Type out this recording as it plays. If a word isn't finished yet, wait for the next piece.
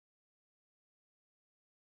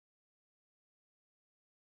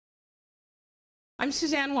I'm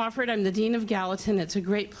Susanne Wofford. I'm the Dean of Gallatin. It's a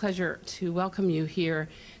great pleasure to welcome you here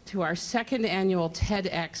to our second annual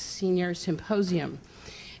TEDx Senior Symposium.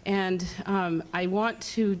 And I want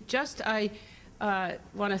to thank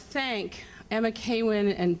Emma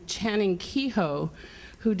Kaywin and Channing Kehoe,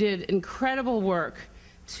 who did incredible work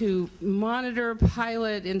to monitor,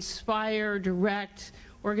 pilot, inspire, direct,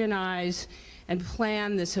 organize, and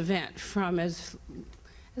plan this event from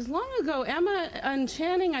as long ago, Emma and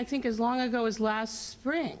Channing, I think as long ago as last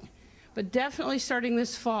spring, but definitely starting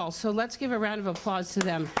this fall. So let's give a round of applause to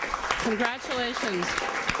them. Congratulations.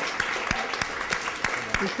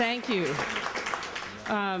 And thank you.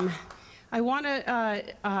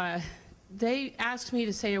 They asked me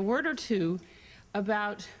to say a word or two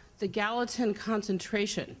about the Gallatin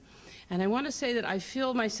concentration. And I want to say that I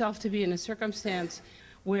feel myself to be in a circumstance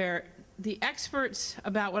where the experts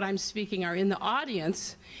about what I'm speaking are in the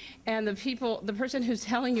audience, and the person who's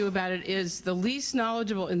telling you about it is the least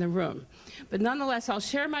knowledgeable in the room. But nonetheless, I'll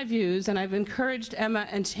share my views, and I've encouraged Emma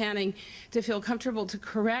and Channing to feel comfortable to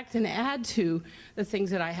correct and add to the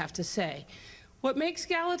things that I have to say. What makes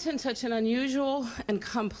Gallatin such an unusual and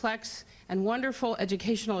complex and wonderful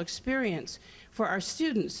educational experience for our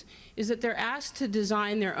students is that they're asked to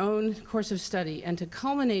design their own course of study and to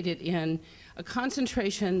culminate it in a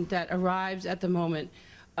concentration that arrives at the moment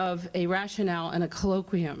of a rationale and a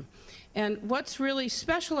colloquium. And what's really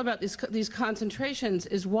special about these concentrations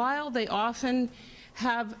is while they often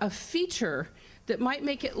have a feature that might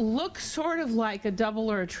make it look sort of like a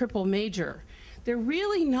double or a triple major, they're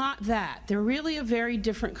really not that. They're really a very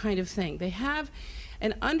different kind of thing. They have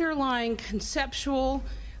an underlying conceptual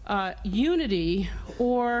unity,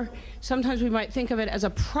 or sometimes we might think of it as a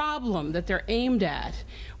problem that they're aimed at,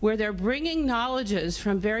 where they're bringing knowledges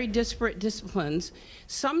from very disparate disciplines,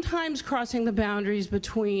 sometimes crossing the boundaries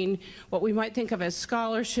between what we might think of as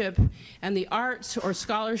scholarship and the arts, or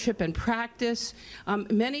scholarship and practice,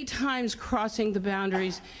 many times crossing the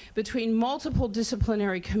boundaries between multiple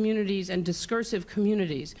disciplinary communities and discursive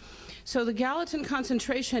communities. So the Gallatin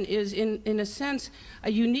concentration is, in a sense,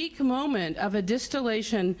 a unique moment of a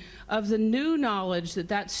distillation of the new knowledge that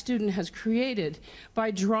that student has created by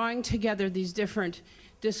drawing together these different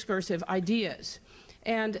discursive ideas.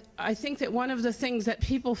 And I think that one of the things that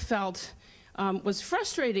people felt was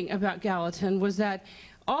frustrating about Gallatin was that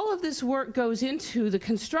all of this work goes into the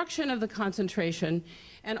construction of the concentration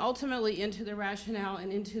and ultimately into the rationale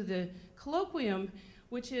and into the colloquium,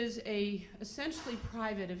 which is a essentially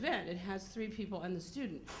private event. It has 3 people and the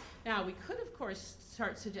student. Now, we could, of course,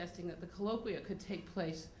 start suggesting that the colloquia could take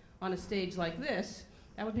place on a stage like this.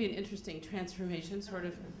 That would be an interesting transformation, sort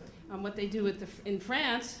of what they do in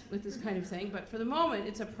France with this kind of thing. But for the moment,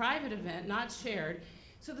 it's a private event, not shared.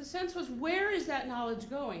 So the sense was, where is that knowledge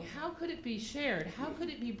going? How could it be shared? How could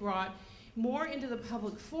it be brought more into the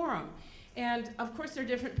public forum? And of course, there are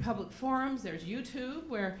different public forums. There's YouTube,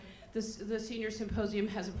 where the Senior Symposium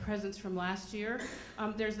has a presence from last year.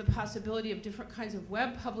 There's the possibility of different kinds of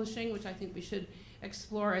web publishing, which I think we should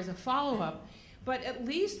explore as a follow-up. But at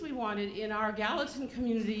least we wanted, in our Gallatin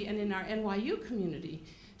community and in our NYU community,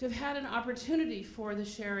 to have had an opportunity for the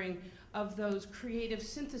sharing of those creative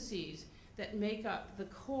syntheses that make up the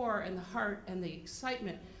core and the heart and the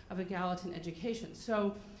excitement of a Gallatin education.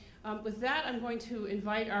 So with that, I'm going to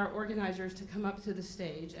invite our organizers to come up to the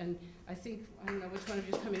stage. And I don't know which one of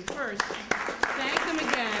you is coming first. Thank them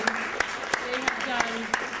again. They have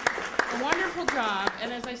done a wonderful job.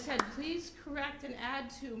 And as I said, please correct and add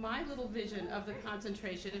to my little vision of the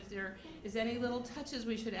concentration if there is any little touches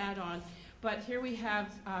we should add on. But here we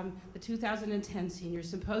have the 2010 Senior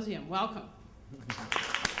Symposium. Welcome.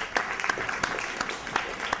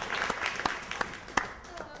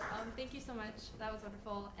 Thank you so much. That was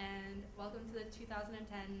wonderful. And welcome to the 2010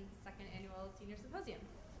 Second Annual Senior Symposium.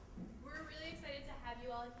 We're really excited to have you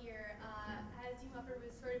all here. As Dean Wofford was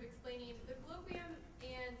sort of explaining, the colloquium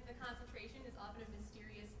and the concentration is often a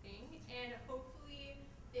mysterious thing, and hopefully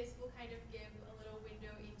this will kind of give a little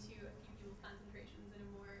window into a few people's concentrations in a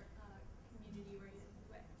more community-oriented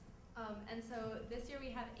way. And so this year we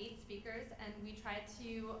have 8 speakers, and we try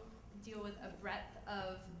to deal with a breadth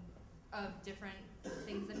of different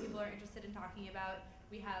things that people are interested in talking about.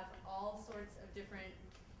 We have all sorts of different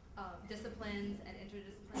disciplines and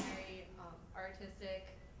interdisciplinary,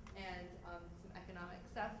 artistic, and some economic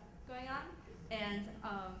stuff going on. And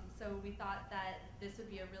so we thought that this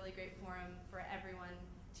would be a really great forum for everyone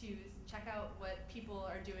to check out what people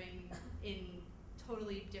are doing in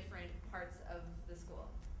totally different parts of the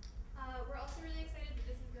school. We're also really excited that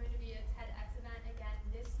this is going to be a TEDx event again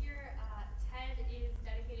this year. TED is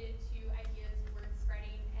dedicated to ideas worth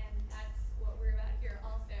spreading, and that's what we're about here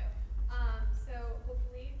also. So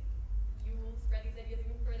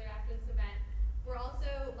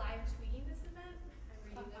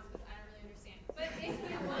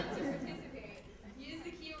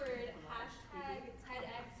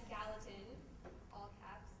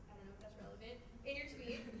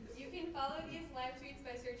tweets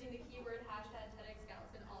by searching the keyword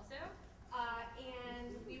 #TEDxGallatin also.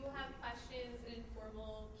 And we will have questions and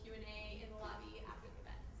informal Q&A in the lobby after the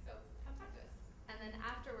event. So come talk to us. And then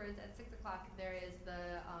afterwards, at 6 o'clock, there is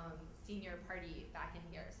the senior party back in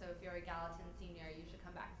here. So if you're a Gallatin senior, you should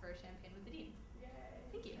come back for a champagne with the dean. Yay.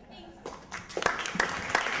 Thank you. Thanks.